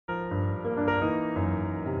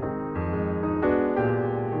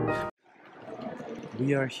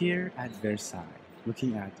We are here at Versailles,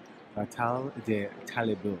 looking at Bataille de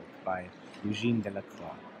Talleyrand by Eugène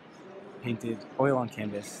Delacroix, painted oil on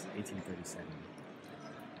canvas, 1837.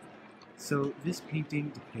 So this painting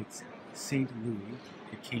depicts Saint Louis,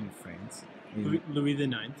 the King of France, Louis the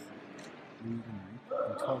Ninth. Louis IX in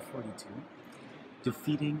 1242,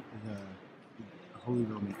 defeating the Holy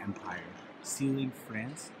Roman Empire, sealing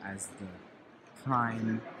France as the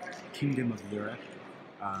prime kingdom of Europe,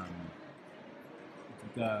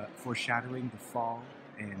 foreshadowing the fall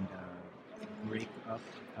and break up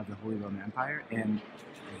of the Holy Roman Empire and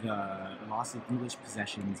the loss of English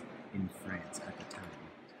possessions in France at the time.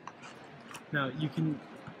 Now you can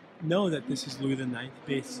know that this is Louis the Ninth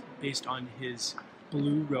based on his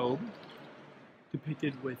blue robe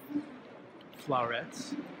depicted with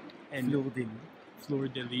flowerets and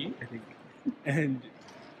fleur-de-lis, I think. and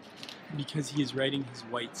because he is riding his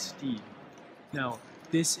white steed. Now,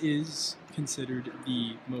 this is considered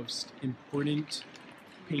the most important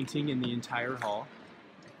painting in the entire hall,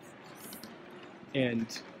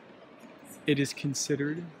 and it is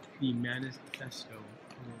considered the manifesto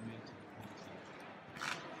of romantic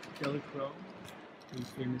painting. Delacroix, a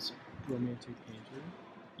famous romantic painter,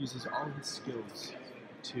 uses all his skills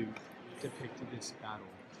to depict this battle.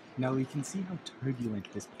 Now we can see how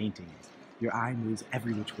turbulent this painting is. Your eye moves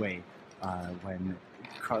every which way when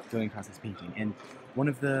going across this painting. And one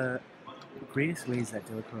of the greatest ways that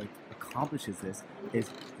Delacroix accomplishes this is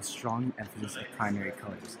the strong emphasis of primary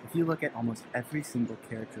colors. If you look at almost every single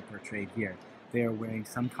character portrayed here, they are wearing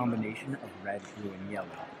some combination of red, blue, and yellow.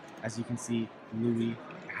 As you can see, Louis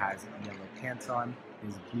has yellow pants on,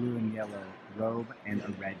 his blue and yellow robe, and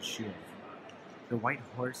a red shield. The white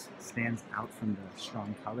horse stands out from the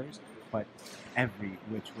strong colors, but every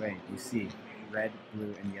which way you see red,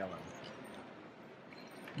 blue, and yellow.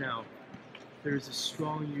 Now, there is a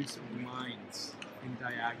strong use of lines and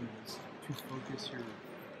diagonals to focus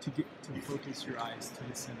your eyes to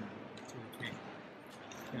the center, to the king.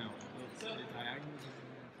 Now, the diagonals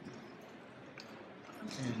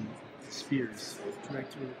and spears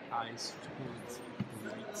direct your eyes towards the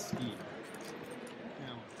white steed.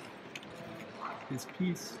 Now, this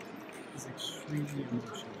piece is extremely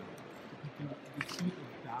emotional, depicting the heat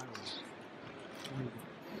of battle where the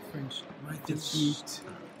French defeat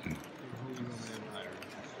the Holy Roman Empire,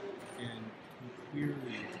 and can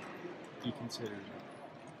clearly be considered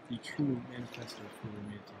the true manifesto for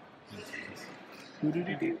romantic paintings.